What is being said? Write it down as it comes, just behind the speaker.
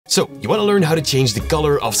So, you want to learn how to change the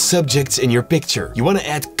color of subjects in your picture. You want to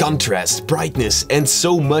add contrast, brightness, and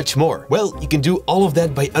so much more. Well, you can do all of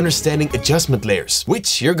that by understanding adjustment layers,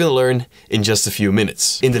 which you're gonna learn in just a few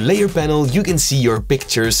minutes. In the layer panel, you can see your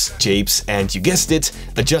pictures, shapes, and you guessed it,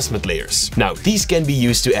 adjustment layers. Now, these can be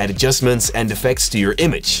used to add adjustments and effects to your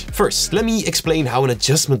image. First, let me explain how an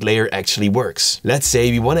adjustment layer actually works. Let's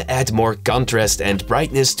say we want to add more contrast and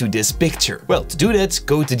brightness to this picture. Well, to do that,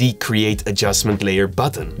 go to the Create Adjustment Layer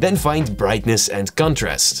button. Then find Brightness and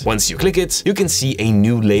Contrast. Once you click it, you can see a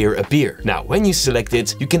new layer appear. Now, when you select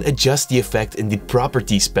it, you can adjust the effect in the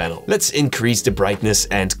Properties panel. Let's increase the brightness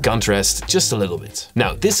and contrast just a little bit.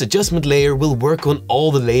 Now, this adjustment layer will work on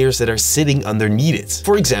all the layers that are sitting underneath it.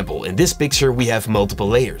 For example, in this picture, we have multiple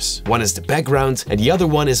layers. One is the background and the other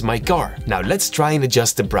one is my car. Now, let's try and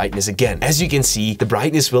adjust the brightness again. As you can see, the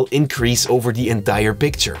brightness will increase over the entire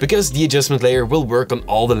picture because the adjustment layer will work on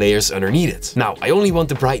all the layers underneath it. Now, I only want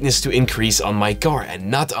the brightness to increase on my car and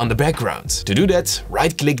not on the background. To do that,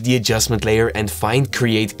 right-click the adjustment layer and find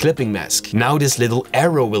Create Clipping Mask. Now this little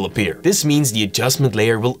arrow will appear. This means the adjustment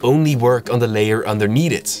layer will only work on the layer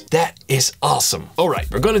underneath it. That is awesome. Alright,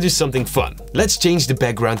 we're gonna do something fun. Let's change the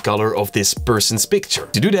background color of this person's picture.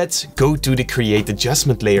 To do that, go to the Create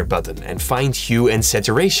Adjustment Layer button and find Hue and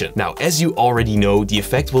Saturation. Now, as you already know, the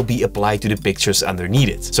effect will be applied to the pictures underneath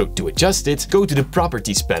it. So to adjust it, go to the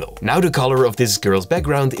Properties panel. Now the color of this girl's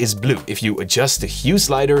background is blue. If you adjust the hue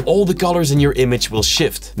slider, all the colors in your image will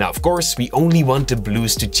shift. Now, of course, we only want the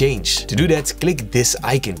blues to change. To do that, click this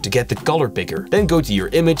icon to get the color picker. Then go to your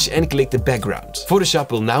image and click the background.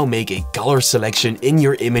 Photoshop will now make a color selection in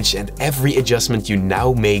your image, and every adjustment you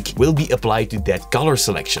now make will be applied to that color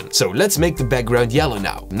selection. So let's make the background yellow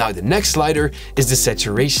now. Now the next slider is the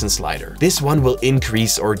saturation slider. This one will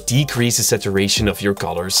increase or decrease the saturation of your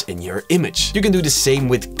colors in your image. You can do the same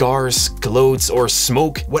with cars, clothes, or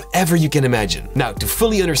smoke, whatever you can imagine. Now, to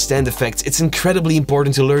fully understand effects, it's incredibly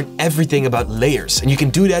important to learn everything about layers, and you can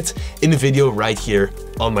do that in the video right here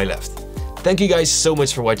on my left. Thank you guys so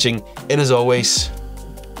much for watching, and as always,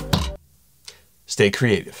 stay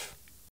creative.